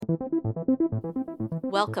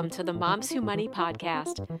Welcome to the Moms Who Money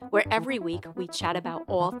podcast, where every week we chat about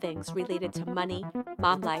all things related to money,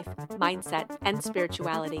 mom life, mindset, and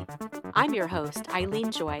spirituality. I'm your host,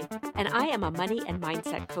 Eileen Joy, and I am a money and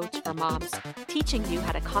mindset coach for moms, teaching you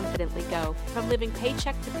how to confidently go from living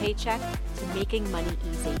paycheck to paycheck to making money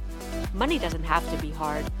easy. Money doesn't have to be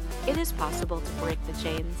hard. It is possible to break the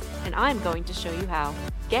chains, and I'm going to show you how.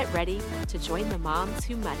 Get ready to join the Moms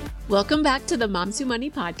Who Money. Welcome back to the Moms Who Money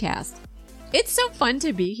podcast. It's so fun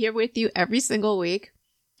to be here with you every single week.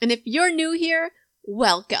 And if you're new here,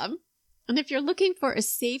 welcome. And if you're looking for a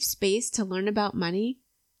safe space to learn about money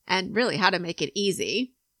and really how to make it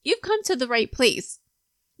easy, you've come to the right place.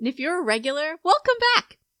 And if you're a regular, welcome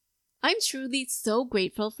back. I'm truly so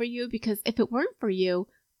grateful for you because if it weren't for you,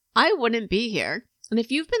 I wouldn't be here. And if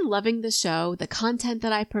you've been loving the show, the content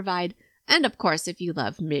that I provide, and of course, if you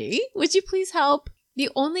love me, would you please help? The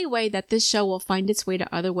only way that this show will find its way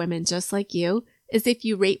to other women just like you is if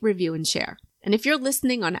you rate, review, and share. And if you're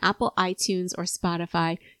listening on Apple iTunes or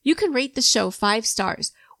Spotify, you can rate the show 5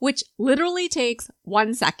 stars, which literally takes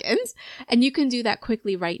 1 second. And you can do that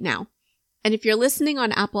quickly right now. And if you're listening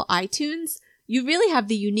on Apple iTunes, you really have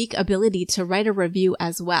the unique ability to write a review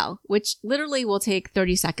as well, which literally will take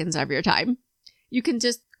 30 seconds of your time. You can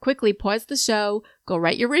just quickly pause the show, go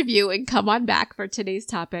write your review, and come on back for today's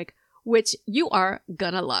topic, which you are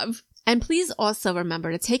gonna love. And please also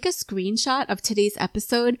remember to take a screenshot of today's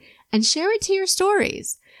episode and share it to your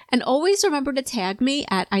stories. And always remember to tag me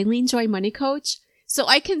at Eileen Joy Money Coach so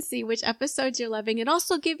I can see which episodes you're loving and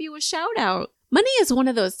also give you a shout out. Money is one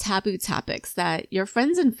of those taboo topics that your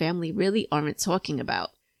friends and family really aren't talking about.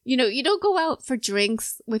 You know, you don't go out for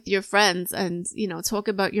drinks with your friends and, talk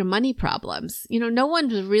about your money problems. No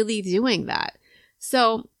one's really doing that.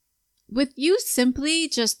 So with you simply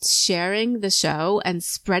just sharing the show and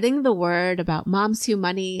spreading the word about Moms Who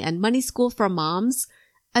Money and Money School for Moms,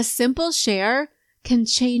 a simple share can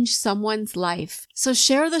change someone's life. So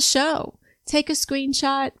share the show, take a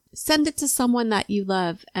screenshot, send it to someone that you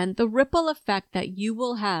love, and the ripple effect that you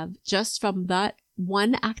will have just from that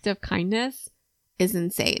one act of kindness is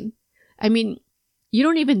insane. I mean, you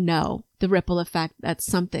don't even know the ripple effect that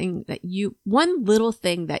one little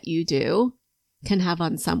thing that you do can have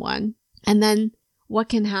on someone. And then what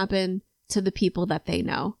can happen to the people that they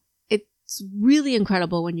know. It's really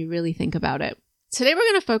incredible when you really think about it. Today, we're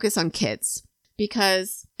going to focus on kids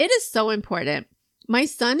because it is so important. My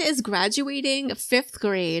son is graduating 5th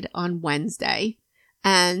grade on Wednesday,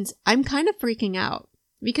 and I'm kind of freaking out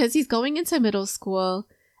because he's going into middle school.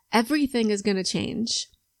 Everything is going to change.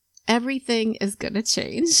 Everything is going to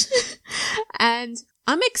change. And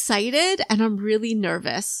I'm excited and I'm really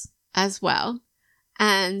nervous as well.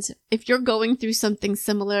 And if you're going through something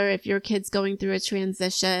similar, if your kid's going through a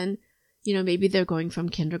transition, maybe they're going from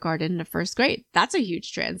kindergarten to 1st grade. That's a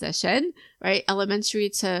huge transition, right? Elementary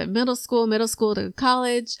to middle school to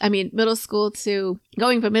college. Going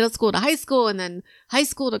from middle school to high school and then high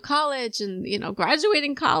school to college and,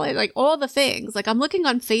 graduating college, like all the things. Like I'm looking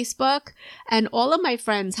on Facebook and all of my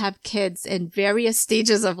friends have kids in various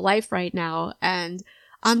stages of life right now. And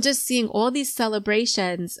I'm just seeing all these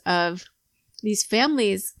celebrations of these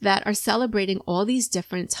families that are celebrating all these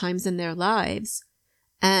different times in their lives.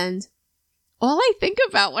 And all I think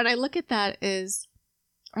about when I look at that is,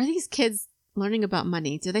 are these kids learning about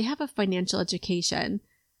money? Do they have a financial education?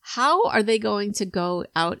 How are they going to go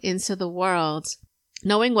out into the world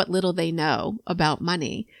knowing what little they know about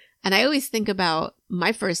money? And I always think about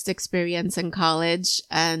my first experience in college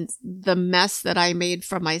and the mess that I made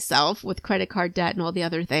for myself with credit card debt and all the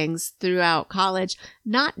other things throughout college,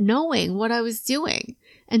 not knowing what I was doing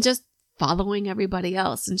and just following everybody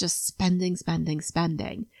else and just spending.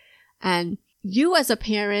 And you as a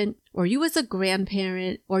parent or you as a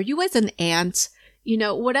grandparent or you as an aunt,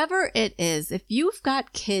 whatever it is, if you've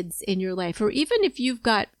got kids in your life or even if you've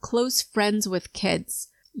got close friends with kids,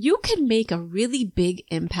 you can make a really big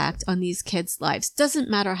impact on these kids' lives. Doesn't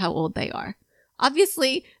matter how old they are.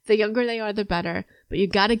 Obviously, the younger they are, the better, but you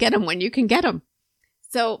got to get them when you can get them.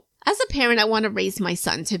 So as a parent, I want to raise my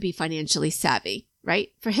son to be financially savvy,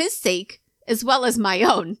 right? For his sake, as well as my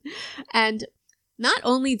own. And not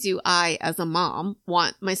only do I, as a mom,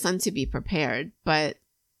 want my son to be prepared, but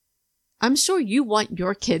I'm sure you want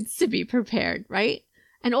your kids to be prepared, right?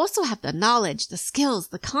 And also have the knowledge, the skills,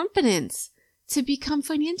 the confidence to become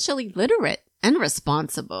financially literate and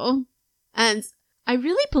responsible. And I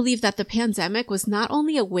really believe that the pandemic was not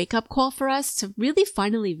only a wake-up call for us to really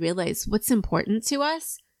finally realize what's important to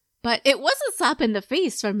us, but it was a slap in the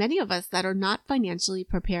face for many of us that are not financially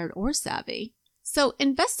prepared or savvy. So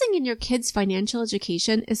investing in your kids' financial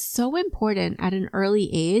education is so important at an early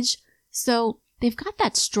age. So they've got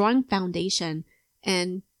that strong foundation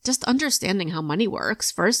and just understanding how money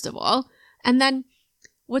works, first of all. And then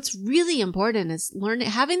what's really important is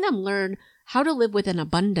having them learn how to live with an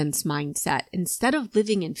abundance mindset instead of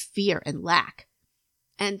living in fear and lack.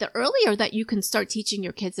 And the earlier that you can start teaching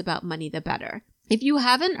your kids about money, the better. If you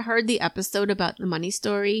haven't heard the episode about the money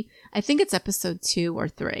story, I think it's episode 2 or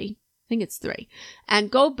 3. I think it's 3.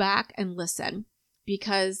 And go back and listen,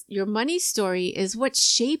 because your money story is what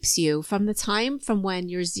shapes you from the time from when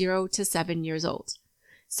you're 0 to 7 years old.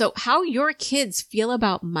 So how your kids feel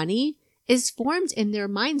about money is formed in their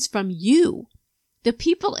minds from you, the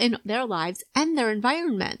people in their lives, and their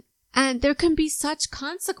environment. And there can be such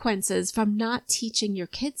consequences from not teaching your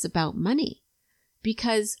kids about money,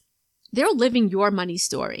 because they're living your money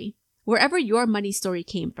story, wherever your money story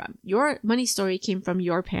came from. Your money story came from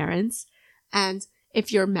your parents, and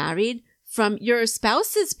if you're married, from your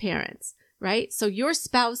spouse's parents, right? So your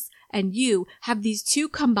spouse and you have these two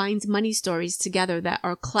combined money stories together that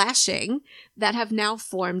are clashing, that have now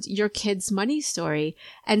formed your kid's money story.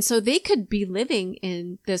 And so they could be living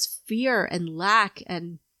in this fear and lack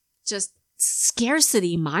and just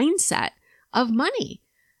scarcity mindset of money,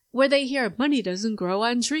 where they hear money doesn't grow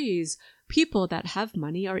on trees. People that have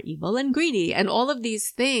money are evil and greedy, and all of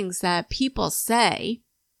these things that people say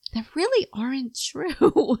that really aren't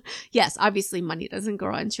true. Yes, obviously money doesn't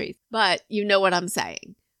grow on trees, but you know what I'm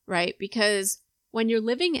saying, right? Because when you're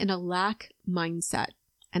living in a lack mindset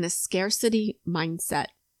and a scarcity mindset,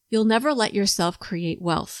 you'll never let yourself create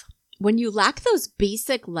wealth. When you lack those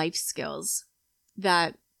basic life skills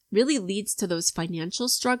that really leads to those financial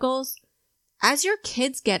struggles, as your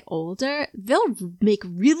kids get older, they'll make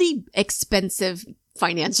really expensive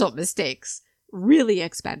financial mistakes, really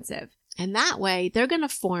expensive. And that way, they're going to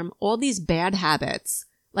form all these bad habits,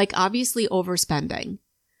 like obviously overspending.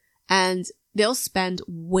 And they'll spend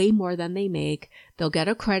way more than they make. They'll get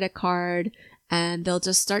a credit card and they'll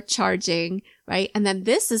just start charging, right? And then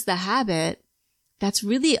this is the habit that's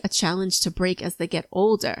really a challenge to break as they get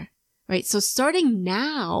older, right? So starting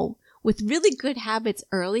now with really good habits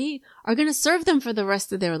early are going to serve them for the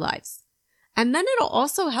rest of their lives. And then it'll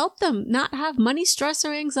also help them not have money stress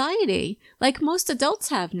or anxiety like most adults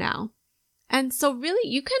have now. And so really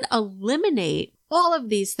you can eliminate all of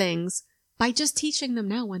these things by just teaching them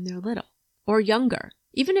now when they're little or younger,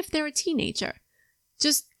 even if they're a teenager.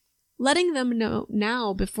 Just letting them know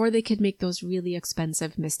now before they could make those really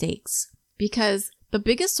expensive mistakes. Because the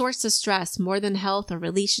biggest source of stress, more than health or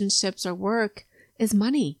relationships or work, is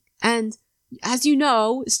money. And as you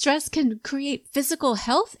know, stress can create physical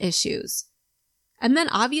health issues. And then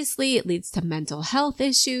obviously it leads to mental health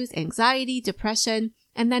issues, anxiety, depression.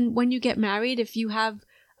 And then when you get married, if you have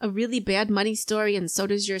a really bad money story and so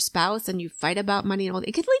does your spouse and you fight about money and all,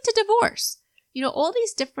 it could lead to divorce. You know, all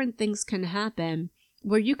these different things can happen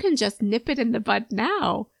where you can just nip it in the bud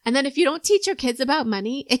now. And then if you don't teach your kids about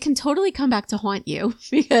money, it can totally come back to haunt you.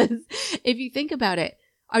 Because if you think about it,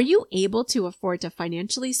 are you able to afford to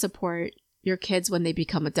financially support your kids when they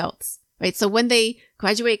become adults, right? So when they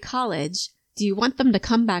graduate college, do you want them to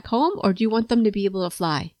come back home or do you want them to be able to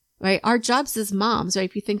fly, right? Our jobs as moms, right?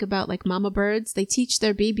 If you think about like mama birds, they teach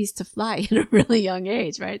their babies to fly at a really young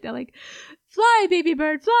age, right? They're like, fly, baby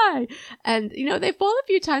bird, fly. And, you know, they fall a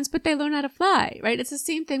few times, but they learn how to fly, right? It's the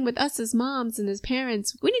same thing with us as moms and as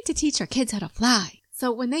parents. We need to teach our kids how to fly.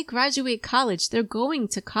 So when they graduate college, they're going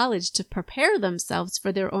to college to prepare themselves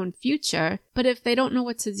for their own future. But if they don't know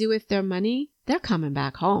what to do with their money, they're coming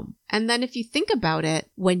back home. And then if you think about it,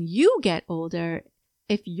 when you get older,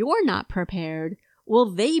 if you're not prepared, will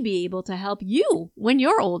they be able to help you when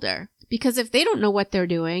you're older? Because if they don't know what they're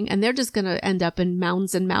doing and they're just going to end up in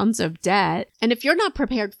mounds and mounds of debt, and if you're not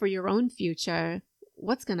prepared for your own future,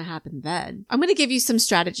 what's going to happen then? I'm going to give you some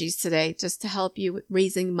strategies today just to help you with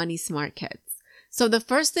raising money smart kids. So the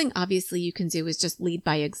first thing obviously you can do is just lead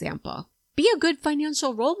by example. Be a good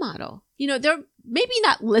financial role model. You know, they're maybe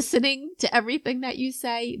not listening to everything that you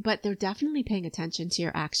say, but they're definitely paying attention to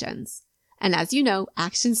your actions. And as you know,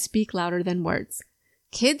 actions speak louder than words.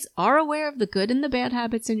 Kids are aware of the good and the bad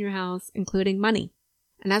habits in your house, including money.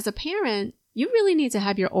 And as a parent, you really need to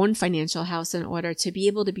have your own financial house in order to be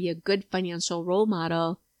able to be a good financial role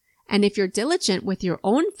model. And if you're diligent with your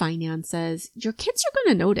own finances, your kids are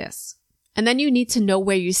going to notice. And then you need to know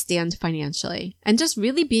where you stand financially and just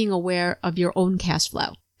really being aware of your own cash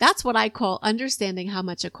flow. That's what I call understanding how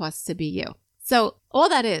much it costs to be you. So all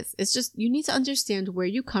that is just you need to understand where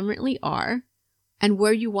you currently are and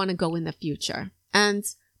where you want to go in the future. And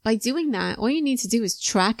by doing that, all you need to do is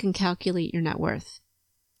track and calculate your net worth.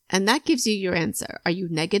 And that gives you your answer. Are you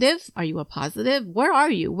negative? Are you a positive? Where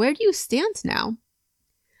are you? Where do you stand now?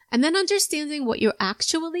 And then understanding what you're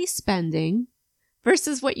actually spending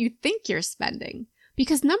versus what you think you're spending,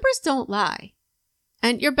 because numbers don't lie.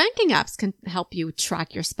 And your banking apps can help you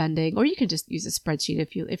track your spending, or you can just use a spreadsheet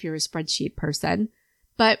if you're a spreadsheet person.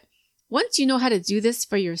 But once you know how to do this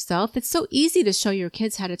for yourself, it's so easy to show your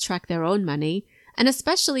kids how to track their own money. And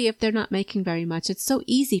especially if they're not making very much, it's so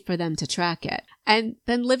easy for them to track it. And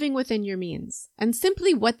then living within your means. And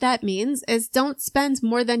simply what that means is don't spend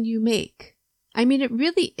more than you make. I mean, it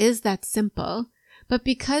really is that simple. But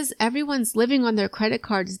because everyone's living on their credit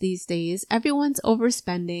cards these days, everyone's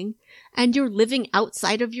overspending, and you're living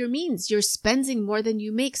outside of your means. You're spending more than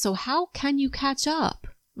you make. So how can you catch up,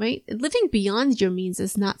 right? Living beyond your means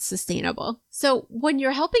is not sustainable. So when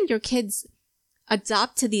you're helping your kids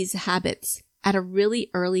adopt to these habits at a really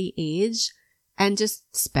early age and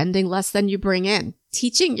just spending less than you bring in,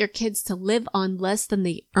 teaching your kids to live on less than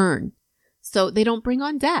they earn so they don't bring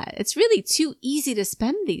on debt. It's really too easy to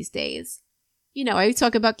spend these days. You know, I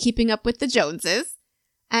talk about keeping up with the Joneses,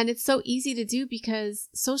 and it's so easy to do because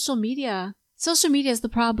social media is the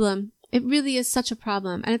problem. It really is such a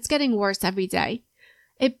problem, and it's getting worse every day.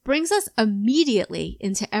 It brings us immediately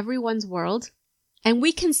into everyone's world, and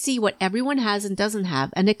we can see what everyone has and doesn't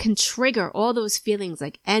have, and it can trigger all those feelings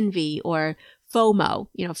like envy or FOMO,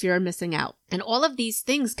 you know, fear of missing out. And all of these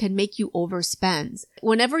things can make you overspend.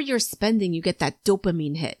 Whenever you're spending, you get that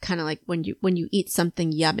dopamine hit, kind of like when you eat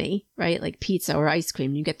something yummy, right? Like pizza or ice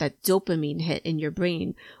cream, you get that dopamine hit in your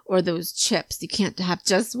brain, or those chips. You can't have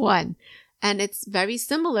just one. And it's very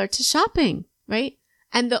similar to shopping, right?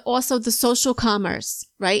 And also the social commerce,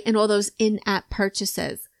 right? And all those in-app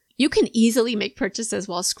purchases. You can easily make purchases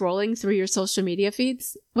while scrolling through your social media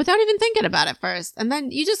feeds without even thinking about it first. And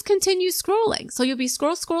then you just continue scrolling. So you'll be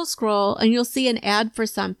scroll, and you'll see an ad for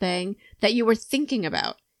something that you were thinking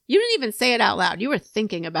about. You didn't even say it out loud. You were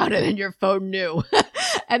thinking about it and your phone knew.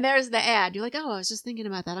 And there's the ad. You're like, oh, I was just thinking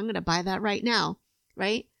about that. I'm going to buy that right now,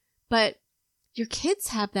 right? But your kids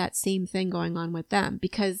have that same thing going on with them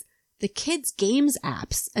because the kids' games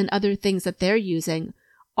apps and other things that they're using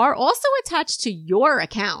are also attached to your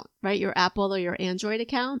account, right? Your Apple or your Android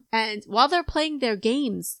account. And while they're playing their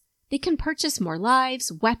games, they can purchase more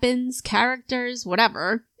lives, weapons, characters,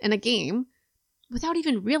 whatever in a game without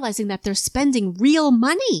even realizing that they're spending real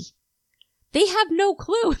money. They have no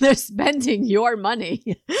clue they're spending your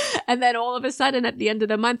money. And then all of a sudden at the end of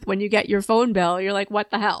the month, when you get your phone bill, you're like, what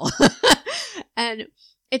the hell? And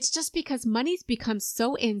it's just because money's become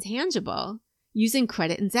so intangible. Using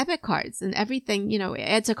credit and debit cards and everything, you know,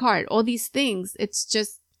 add to cart, all these things. It's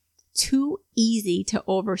just too easy to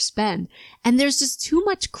overspend. And there's just too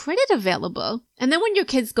much credit available. And then when your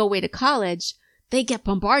kids go away to college, they get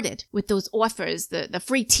bombarded with those offers, the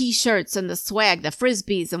free t-shirts and the swag, the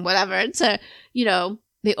frisbees and whatever to, you know,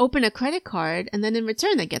 they open a credit card and then in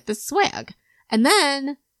return they get the swag. And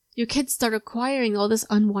then your kids start acquiring all this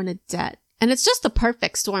unwanted debt. And it's just the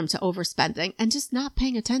perfect storm to overspending and just not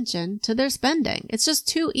paying attention to their spending. It's just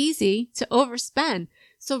too easy to overspend.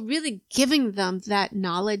 So really giving them that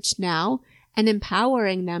knowledge now and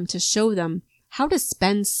empowering them to show them how to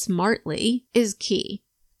spend smartly is key.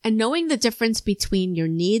 And knowing the difference between your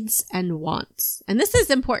needs and wants. And this is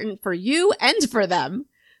important for you and for them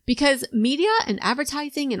because media and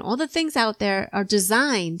advertising and all the things out there are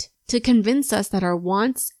designed to convince us that our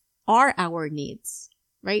wants are our needs.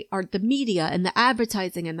 Right? Or the media and the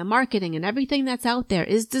advertising and the marketing and everything that's out there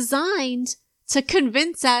is designed to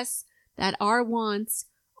convince us that our wants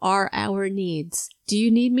are our needs. Do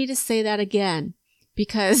you need me to say that again?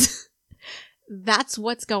 Because that's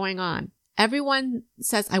what's going on. Everyone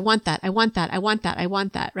says, I want that, I want that, I want that, I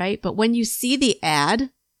want that, right? But when you see the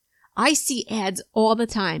ad, I see ads all the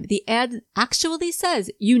time. The ad actually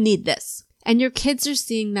says, you need this. And your kids are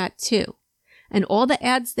seeing that too. And all the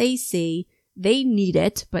ads they see, they need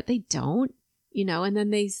it, but they don't, you know, and then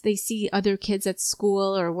they see other kids at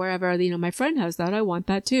school or wherever, you know, my friend has that. I want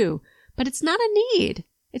that too. But it's not a need.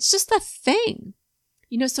 It's just a thing,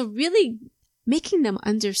 you know, so really making them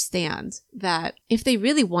understand that if they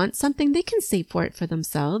really want something, they can save for it for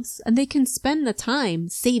themselves and they can spend the time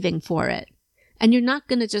saving for it. And you're not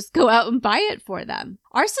going to just go out and buy it for them.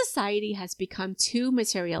 Our society has become too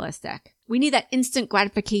materialistic. We need that instant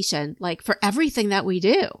gratification, like for everything that we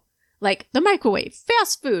do. Like the microwave,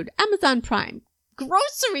 fast food, Amazon Prime,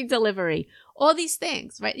 grocery delivery, all these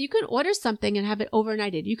things, right? You can order something and have it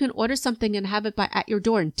overnighted. You can order something and have it at your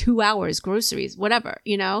door in 2 hours, groceries, whatever,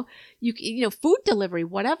 you know, food delivery,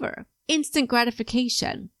 whatever. Instant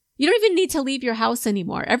gratification. You don't even need to leave your house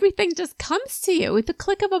anymore. Everything just comes to you with the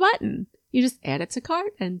click of a button. You just add it to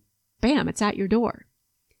cart and bam, it's at your door.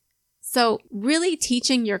 So really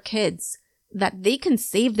teaching your kids that they can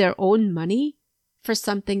save their own money for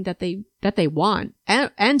something that they want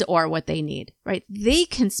and or what they need, right? They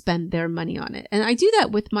can spend their money on it. And I do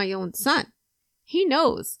that with my own son. He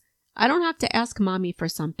knows I don't have to ask mommy for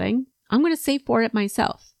something. I'm going to save for it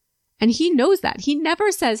myself. And he knows that. He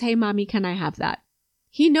never says, hey, mommy, can I have that?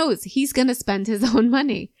 He knows he's going to spend his own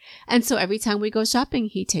money. And so every time we go shopping,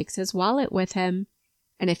 he takes his wallet with him.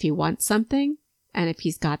 And if he wants something, and if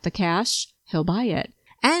he's got the cash, he'll buy it.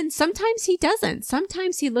 And sometimes he doesn't.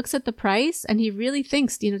 Sometimes he looks at the price and he really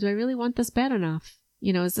thinks, do I really want this bad enough?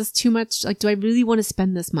 Is this too much? Like, do I really want to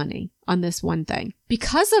spend this money on this one thing?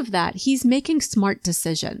 Because of that, he's making smart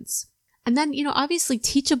decisions. And then, obviously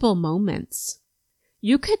teachable moments.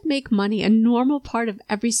 You could make money a normal part of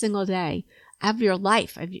every single day of your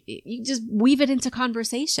life. You just weave it into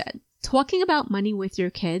conversation. Talking about money with your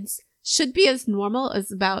kids should be as normal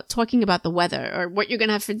as about talking about the weather or what you're going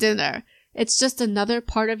to have for dinner. It's just another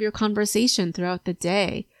part of your conversation throughout the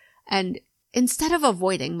day. And instead of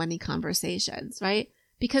avoiding money conversations, right?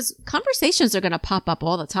 Because conversations are going to pop up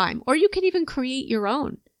all the time. Or you can even create your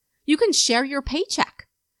own. You can share your paycheck.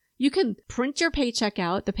 You can print your paycheck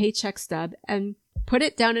out, the paycheck stub, and put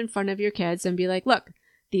it down in front of your kids and be like, look,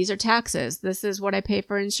 these are taxes. This is what I pay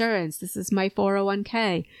for insurance. This is my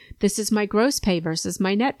 401k. This is my gross pay versus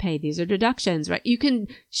my net pay. These are deductions, right? You can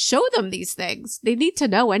show them these things. They need to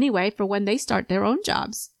know anyway for when they start their own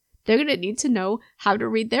jobs. They're going to need to know how to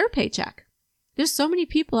read their paycheck. There's so many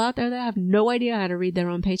people out there that have no idea how to read their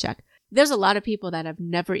own paycheck. There's a lot of people that have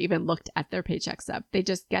never even looked at their paycheck stub. They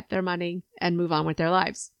just get their money and move on with their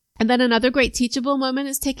lives. And then another great teachable moment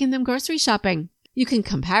is taking them grocery shopping. You can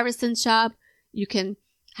comparison shop. You can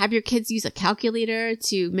have your kids use a calculator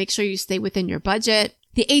to make sure you stay within your budget.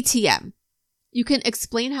 The ATM. You can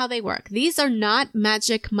explain how they work. These are not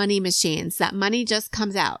magic money machines that money just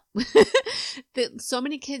comes out. So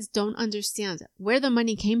many kids don't understand where the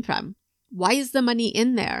money came from. Why is the money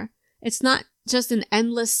in there? It's not just an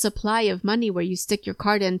endless supply of money where you stick your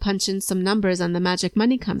card in, punch in some numbers, and the magic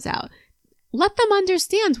money comes out. Let them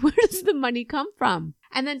understand where does the money come from.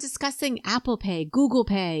 And then discussing Apple Pay, Google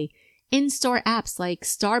Pay, in-store apps like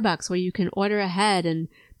Starbucks where you can order ahead and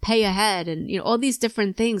pay ahead and, all these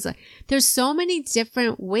different things. There's so many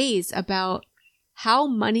different ways about how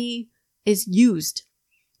money is used,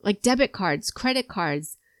 like debit cards, credit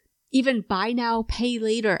cards, even buy now, pay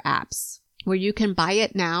later apps where you can buy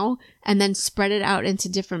it now and then spread it out into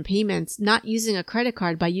different payments, not using a credit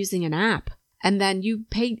card by using an app. And then you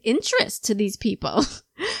pay interest to these people.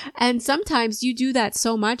 And sometimes you do that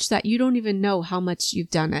so much that you don't even know how much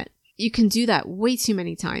you've done it. You can do that way too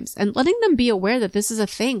many times. And letting them be aware that this is a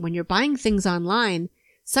thing. When you're buying things online,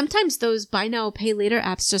 sometimes those buy now, pay later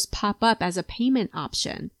apps just pop up as a payment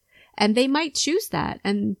option. And they might choose that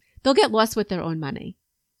and they'll get lost with their own money.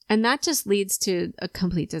 And that just leads to a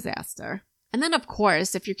complete disaster. And then, of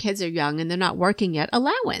course, if your kids are young and they're not working yet,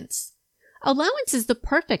 allowance. Allowance is the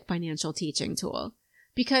perfect financial teaching tool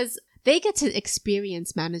because they get to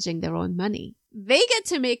experience managing their own money. They get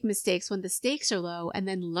to make mistakes when the stakes are low and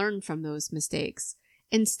then learn from those mistakes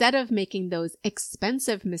instead of making those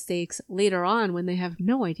expensive mistakes later on when they have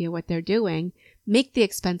no idea what they're doing. Make the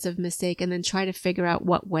expensive mistake and then try to figure out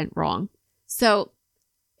what went wrong. So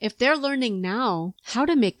if they're learning now how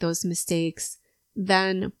to make those mistakes,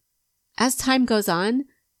 then as time goes on,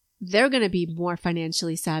 they're going to be more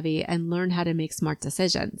financially savvy and learn how to make smart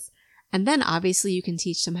decisions. And then obviously you can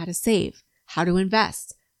teach them how to save, how to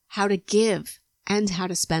invest, how to give, and how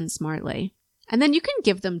to spend smartly. And then you can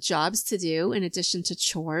give them jobs to do in addition to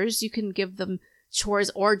chores. You can give them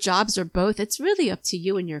chores or jobs or both. It's really up to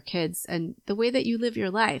you and your kids and the way that you live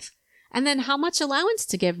your life. And then how much allowance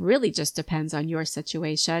to give really just depends on your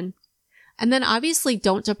situation. And then obviously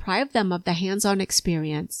don't deprive them of the hands-on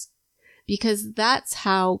experience because that's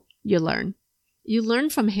how you learn. You learn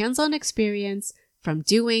from hands-on experience, from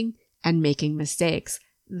doing and making mistakes.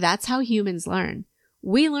 That's how humans learn.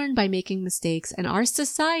 We learn by making mistakes, and our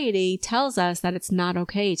society tells us that it's not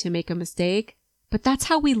okay to make a mistake, but that's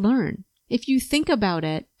how we learn. If you think about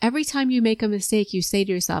it, every time you make a mistake, you say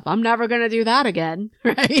to yourself, I'm never going to do that again,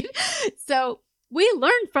 right? So we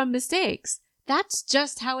learn from mistakes. That's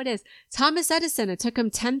just how it is. Thomas Edison, it took him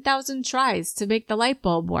 10,000 tries to make the light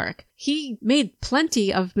bulb work. He made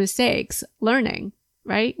plenty of mistakes learning,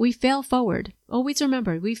 right? We fail forward. Always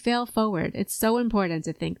remember, we fail forward. It's so important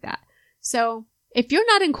to think that. So if you're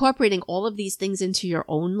not incorporating all of these things into your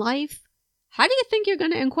own life, how do you think you're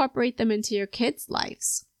going to incorporate them into your kids'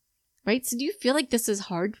 lives? Right? So do you feel like this is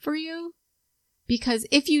hard for you? Because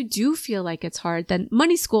if you do feel like it's hard, then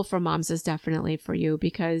Money School for Moms is definitely for you,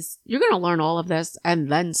 because you're going to learn all of this and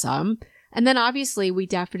then some. And then obviously we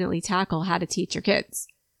definitely tackle how to teach your kids.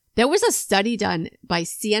 There was a study done by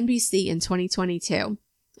CNBC in 2022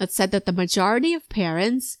 that said that the majority of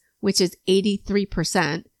parents, which is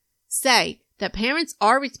 83%, say that parents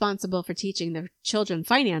are responsible for teaching their children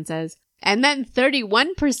finances. And then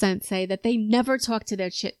 31% say that they never talk to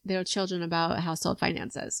their children about household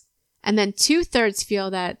finances. And then 2/3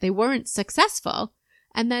 feel that they weren't successful.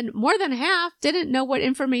 And then more than half didn't know what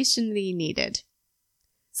information they needed.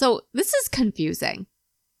 So this is confusing.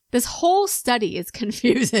 This whole study is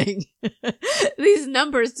confusing. These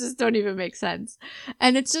numbers just don't even make sense.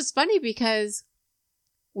 And it's just funny because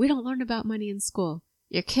we don't learn about money in school.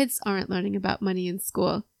 Your kids aren't learning about money in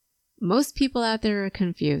school. Most people out there are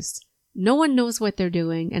confused. No one knows what they're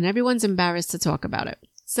doing, and everyone's embarrassed to talk about it.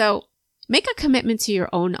 So make a commitment to your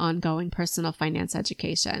own ongoing personal finance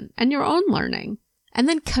education and your own learning, and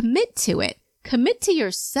then commit to it. Commit to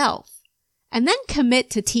yourself, and then commit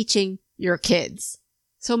to teaching your kids.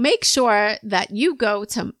 So make sure that you go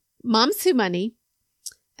to Moms Who Money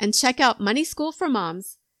and check out Money School for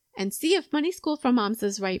Moms and see if Money School for Moms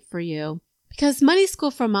is right for you. Because Money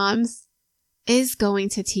School for Moms is going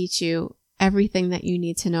to teach you everything that you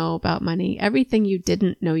need to know about money, everything you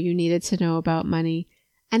didn't know you needed to know about money.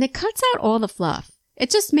 And it cuts out all the fluff.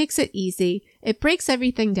 It just makes it easy. It breaks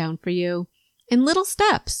everything down for you in little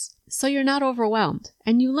steps, so you're not overwhelmed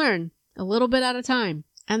and you learn a little bit at a time.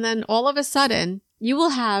 And then all of a sudden, you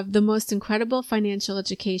will have the most incredible financial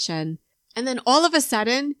education. And then all of a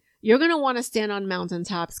sudden, you're going to want to stand on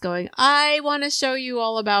mountaintops going, I want to show you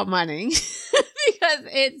all about money because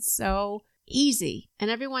it's so easy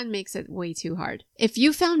and everyone makes it way too hard. If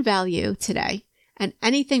you found value today and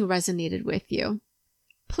anything resonated with you,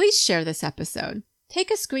 please share this episode.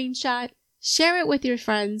 Take a screenshot, share it with your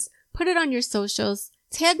friends, put it on your socials,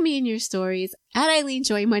 tag me in your stories at Eileen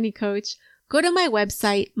Joy Money Coach. Go to my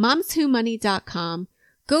website, momswhomoney.com.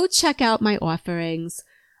 Go check out my offerings.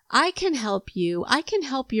 I can help you. I can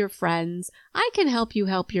help your friends. I can help you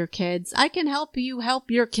help your kids. I can help you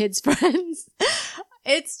help your kids' friends.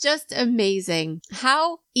 It's just amazing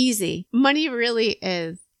how easy money really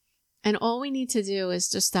is. And all we need to do is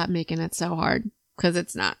just stop making it so hard, because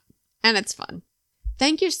it's not. And it's fun.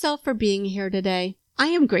 Thank yourself for being here today. I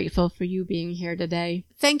am grateful for you being here today.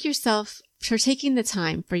 Thank yourself for taking the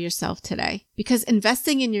time for yourself today, because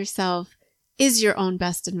investing in yourself is your own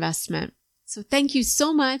best investment. So thank you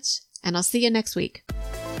so much, and I'll see you next week.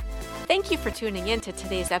 Thank you for tuning in to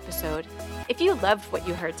today's episode. If you loved what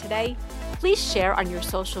you heard today, please share on your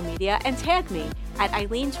social media and tag me at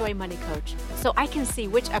Eileen Joy Money Coach so I can see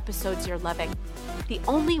which episodes you're loving. The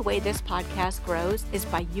only way this podcast grows is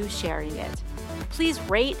by you sharing it. Please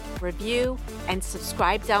rate, review, and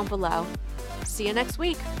subscribe down below. See you next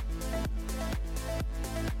week.